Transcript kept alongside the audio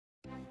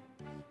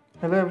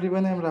Hello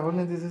everyone, I am Rahul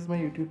and this is my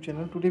YouTube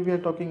channel. Today we are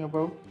talking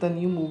about the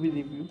new movie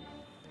review,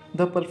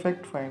 The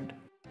Perfect Find.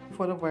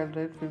 For a wild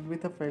ride filled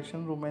with a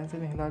fashion, romance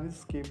and hilarious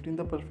escape in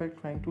The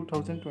Perfect Find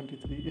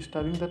 2023,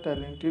 starring the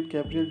talented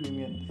Gabriel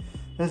Union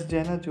as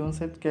Jana Jones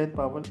and Cat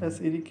Powell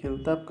as Eric Hill,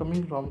 the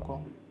upcoming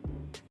rom-com.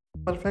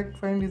 Perfect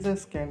Find is a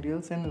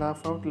scandalous and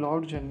laugh-out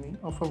loud journey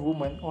of a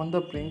woman on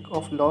the brink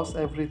of lost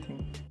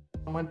everything.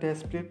 From a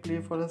desperate plea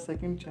for a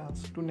second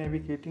chance to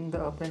navigating the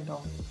up and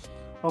down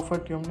of a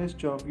tumultuous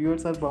job,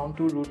 viewers are bound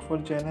to root for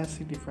Jen as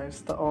she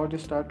defies the odd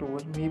start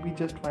over,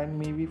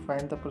 maybe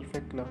find the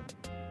perfect love.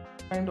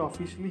 And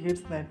officially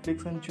hits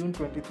Netflix on June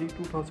 23,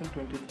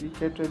 2023.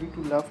 Get ready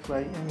to laugh,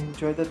 cry, and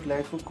enjoy the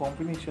delightful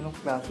combination of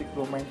classic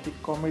romantic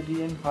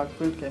comedy and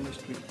heartfelt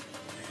chemistry.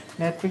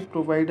 Netflix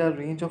provide a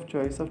range of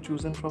choice of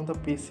chosen from the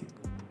basic.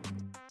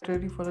 Get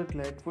ready for a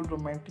delightful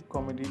romantic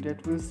comedy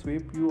that will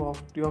sweep you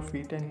off your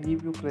feet and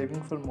leave you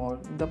craving for more.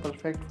 In the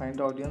perfect find,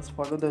 audience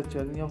follow the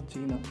journey of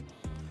Gina,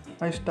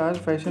 a star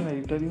fashion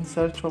editor in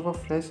search of a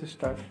fresh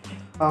start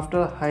after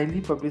a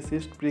highly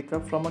publicized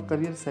breakup from a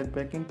career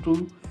setback in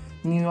true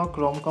New York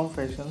rom-com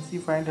fashion. She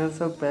finds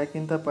herself back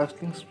in the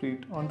bustling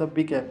street on the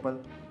Big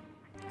Apple,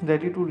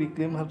 ready to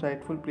reclaim her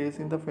rightful place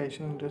in the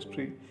fashion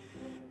industry.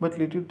 But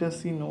little does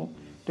she know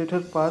that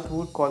her path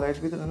would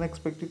collide with an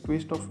unexpected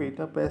twist of fate,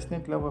 a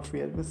passionate love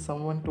affair with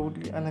someone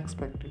totally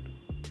unexpected.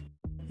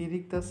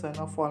 Eric, the son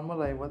of former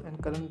rival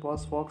and current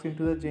boss, walks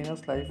into the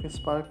Jana's life and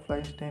spark fly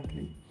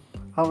instantly.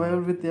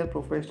 However, with their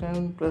professional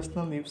and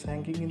personal lives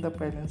hanging in the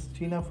balance,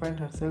 Gina finds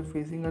herself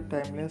facing a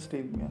timeless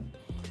dilemma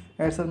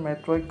as her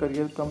meteoric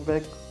career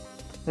comeback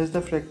as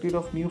the fracture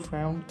of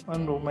newfound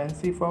and romance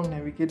she found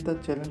navigate the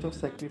challenge of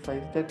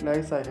sacrifice that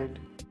lies ahead.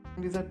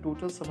 It is a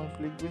total summer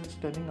flick with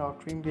stunning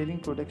outfit, daring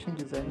production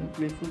design, and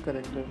playful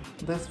character.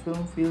 This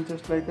film feels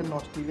just like a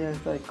nostalgia as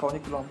the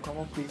iconic rom-com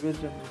of previous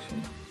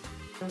generation.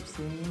 I've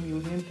seen in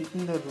Union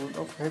taking the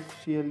role of head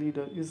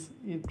cheerleader is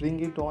it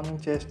Bring It On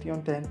and Chastity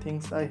on 10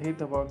 Things I Hate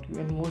About You,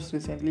 and most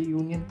recently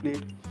Union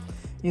played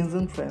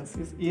Inzan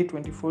Francis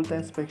A24 The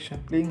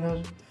Inspection, playing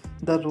her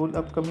the role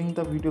upcoming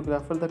the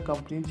videographer the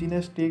company.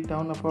 Gina's take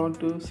down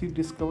about she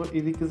discovered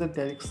Eric is a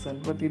Derek's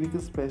son, but Eric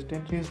is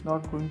president. He is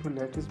not going to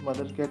let his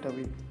mother get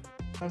away.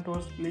 And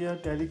towards player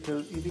Derek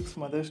Hill, Eric's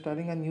mother,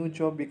 starting a new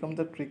job, becomes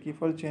the tricky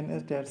for Jen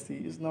as Darcy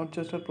is not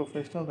just a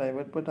professional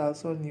rival but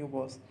also a new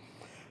boss.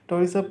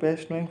 Tori is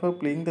best known for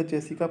playing the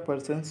Jessica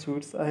Person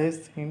suits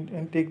as hint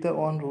and take the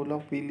on role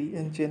of Billy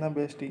and Jenna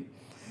Bestie,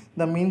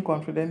 the main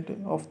confidant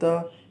of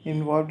the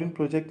involved in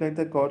project like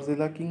the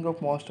Godzilla King of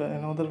Monster,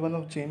 another one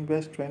of Jane's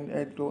best friend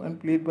Edlo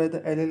and played by the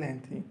LL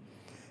Anthony.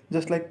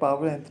 Just like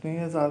Power Anthony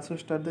has also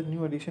starred the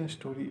new edition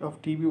story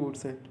of TV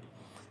Woodside.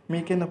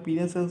 Make an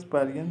appearance as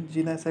Barrian,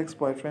 Gina's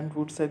ex-boyfriend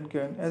Woodside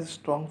Gunn as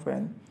strong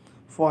fan,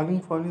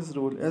 falling for his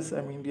role as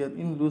Amendiel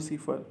in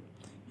Lucifer.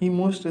 He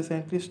most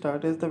recently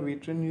starred as the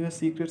veteran US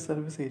Secret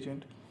Service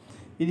agent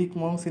Eric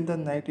Monks in The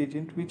Night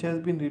Agent, which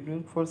has been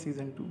renewed for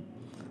season 2.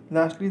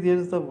 Lastly, there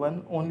is the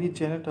one only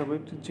Janet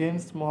Hubbard.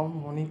 Jane's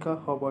mom,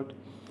 Monica Hubbard,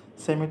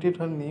 cemented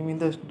her name in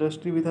the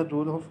industry with a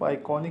role of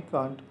iconic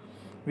aunt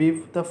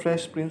Viv, the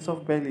Fresh Prince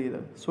of Bel Air.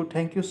 So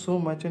thank you so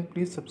much and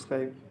please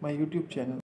subscribe my YouTube channel.